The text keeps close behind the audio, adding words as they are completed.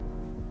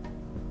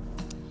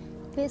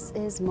This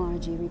is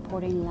Margie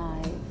reporting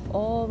live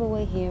all the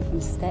way here from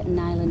Staten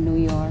Island, New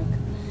York.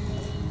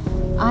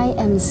 I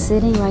am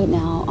sitting right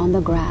now on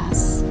the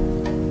grass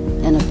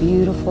in a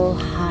beautiful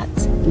hot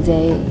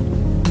day,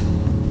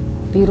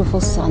 beautiful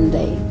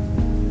Sunday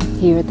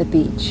here at the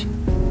beach,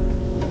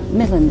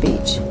 Midland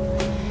Beach.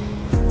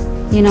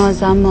 You know,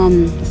 as I'm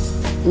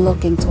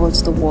looking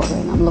towards the water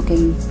and I'm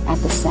looking at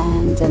the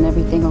sand and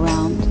everything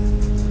around,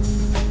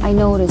 I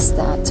noticed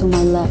that to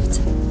my left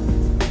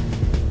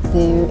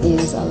there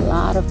is a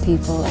lot of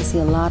people. I see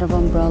a lot of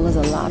umbrellas,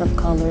 a lot of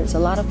colors, a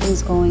lot of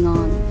things going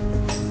on.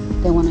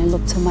 Then when I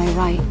look to my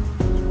right,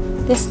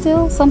 there's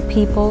still some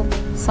people,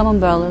 some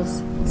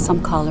umbrellas,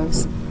 some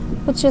colors,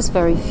 but just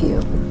very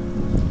few.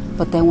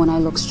 But then when I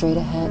look straight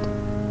ahead,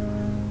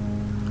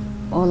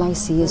 all I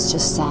see is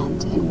just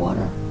sand and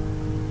water.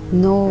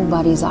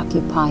 Nobody's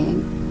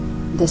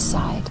occupying this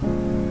side.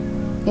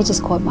 It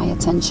just caught my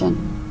attention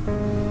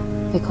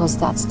because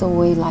that's the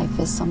way life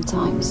is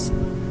sometimes.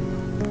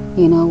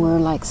 You know, we're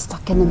like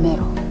stuck in the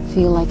middle,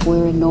 feel like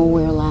we're in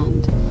nowhere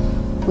land.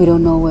 We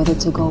don't know whether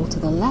to go to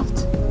the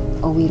left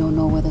or we don't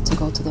know whether to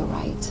go to the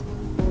right.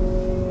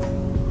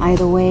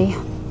 Either way,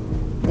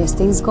 there's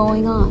things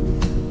going on,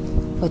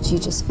 but you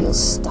just feel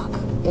stuck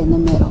in the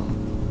middle.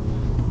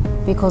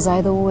 Because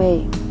either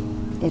way,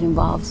 it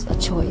involves a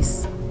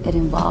choice, it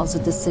involves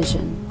a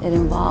decision, it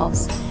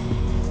involves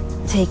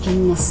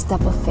taking a step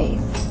of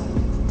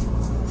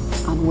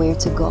faith on where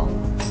to go,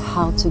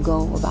 how to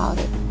go about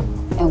it,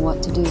 and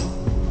what to do.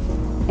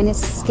 And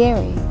it's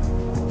scary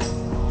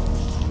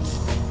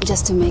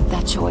just to make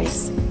that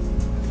choice,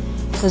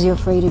 because you're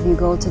afraid if you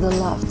go to the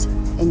left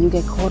and you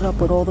get caught up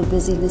with all the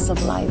busyness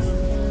of life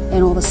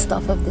and all the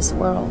stuff of this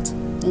world,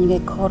 and you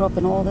get caught up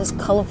in all this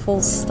colorful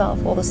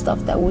stuff, all the stuff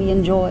that we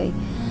enjoy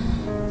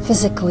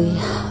physically,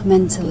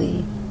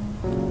 mentally,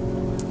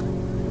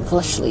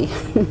 fleshly.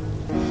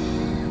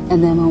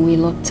 And then when we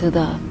look to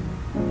the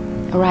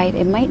right,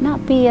 it might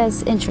not be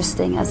as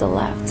interesting as the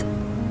left.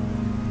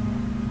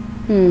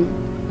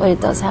 But it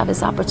does have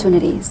its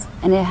opportunities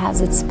and it has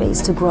its space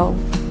to grow.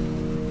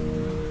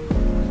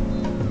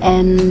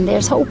 And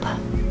there's hope.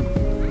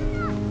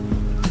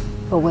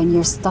 But when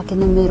you're stuck in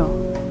the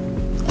middle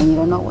and you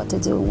don't know what to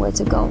do and where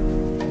to go,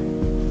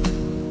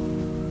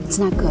 it's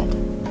not good.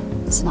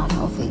 It's not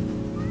healthy.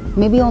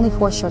 Maybe only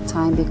for a short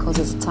time, because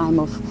it's a time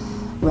of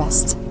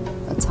rest,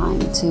 a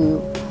time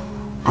to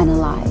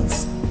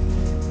analyze,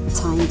 a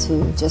time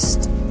to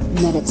just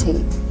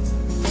meditate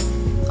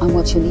on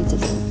what you need to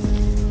do.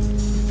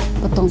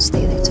 But don't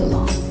stay there too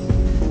long.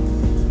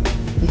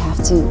 You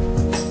have to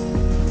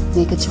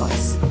make a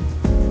choice.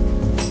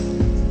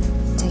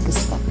 Take a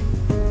step.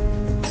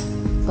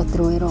 But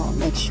through it all,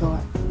 make sure